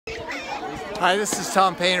Hi, this is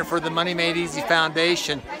Tom Painter for the Money Made Easy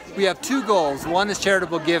Foundation. We have two goals. One is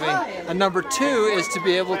charitable giving, and number two is to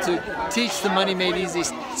be able to teach the Money Made Easy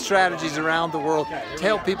strategies around the world to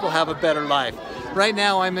help people have a better life. Right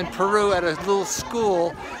now I'm in Peru at a little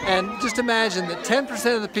school, and just imagine that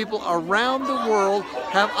 10% of the people around the world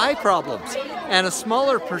have eye problems, and a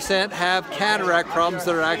smaller percent have cataract problems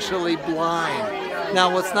that are actually blind.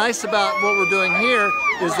 Now what's nice about what we're doing here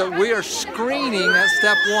is that we are screening at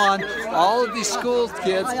step one all of these school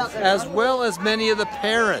kids as well as many of the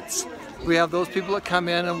parents. We have those people that come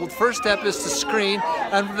in, and the first step is to screen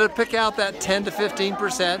and to pick out that 10 to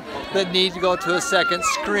 15% that need to go to a second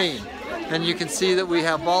screen. And you can see that we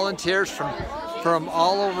have volunteers from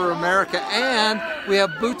all over America, and we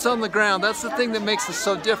have boots on the ground. That's the thing that makes us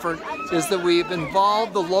so different, is that we've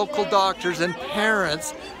involved the local doctors and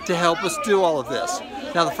parents to help us do all of this.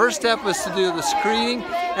 Now the first step was to do the screening,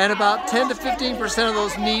 and about 10 to 15% of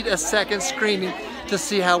those need a second screening to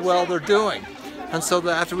see how well they're doing. And so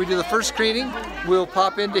after we do the first screening, we'll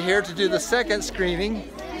pop into here to do the second screening,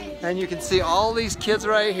 and you can see all these kids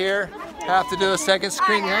right here have to do a second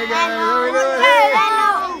screening. Hey guys, how are we doing?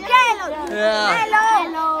 Yeah.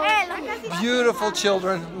 Beautiful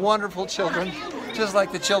children, wonderful children, just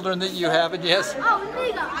like the children that you have. And yes,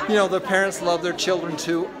 you know, the parents love their children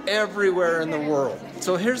too, everywhere in the world.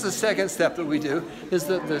 So here's the second step that we do, is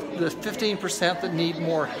that the 15% that need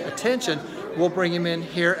more attention, we'll bring them in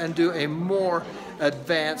here and do a more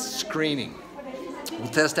advanced screening. We'll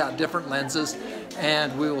test out different lenses,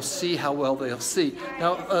 and we will see how well they'll see.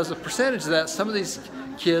 Now, as a percentage of that, some of these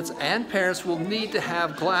kids and parents will need to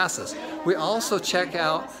have glasses. We also check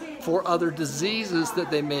out for other diseases that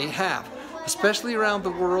they may have, especially around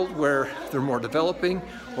the world where they're more developing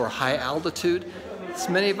or high altitude.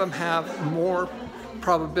 So many of them have more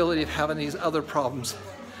probability of having these other problems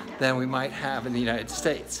than we might have in the United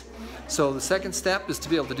States. So the second step is to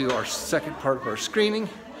be able to do our second part of our screening,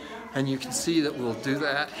 and you can see that we'll do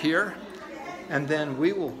that here. And then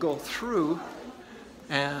we will go through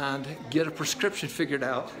and get a prescription figured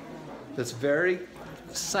out that's very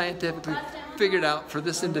scientifically figured out for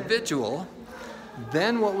this individual.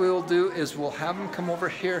 Then what we will do is we'll have them come over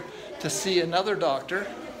here to see another doctor,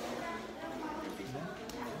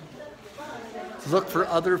 look for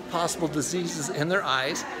other possible diseases in their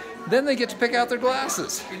eyes. Then they get to pick out their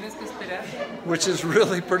glasses, which is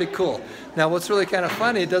really pretty cool. Now what's really kind of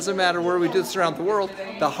funny, it doesn't matter where we do this around the world,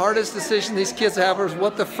 the hardest decision these kids have is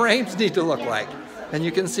what the frames need to look like. And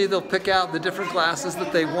you can see they'll pick out the different glasses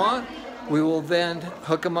that they want. We will then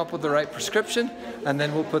hook them up with the right prescription, and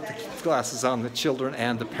then we'll put the glasses on the children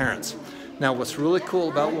and the parents. Now what's really cool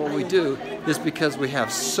about what we do is because we have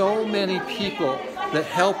so many people that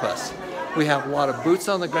help us. We have a lot of boots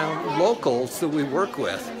on the ground locals that we work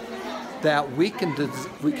with, that we can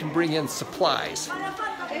bring in supplies.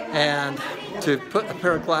 And to put a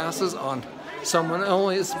pair of glasses on someone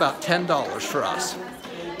only is about $10 for us.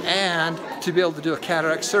 And to be able to do a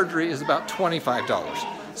cataract surgery is about $25.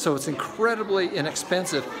 So it's incredibly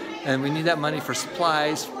inexpensive, and we need that money for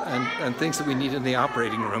supplies and things that we need in the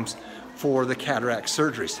operating rooms for the cataract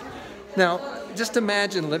surgeries. Now, just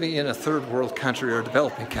imagine living in a third world country or a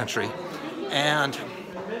developing country, and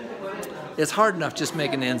it's hard enough just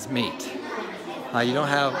making ends meet. You don't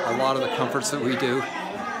have a lot of the comforts that we do,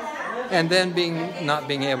 and then not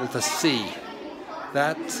being able to see.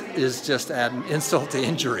 That is just adding insult to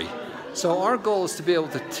injury. So our goal is to be able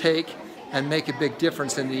to take and make a big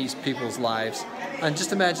difference in these people's lives. And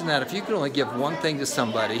just imagine that if you could only give one thing to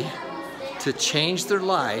somebody to change their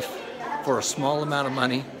life for a small amount of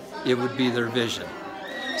money, it would be their vision.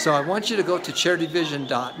 So I want you to go to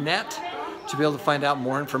charityvision.net to be able to find out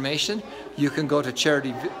more information. You can go to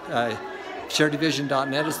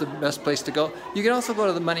charityvision.net is the best place to go. You can also go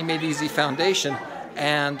to the Money Made Easy Foundation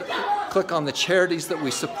and click on the charities that we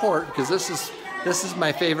support, because this is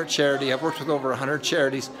my favorite charity. I've worked with over 100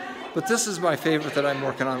 charities, but this is my favorite that I'm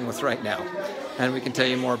working on with right now, and we can tell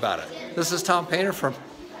you more about it. This is Tom Painter from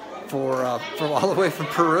all the way from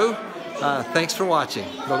Peru. Thanks for watching.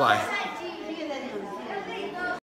 Bye-bye.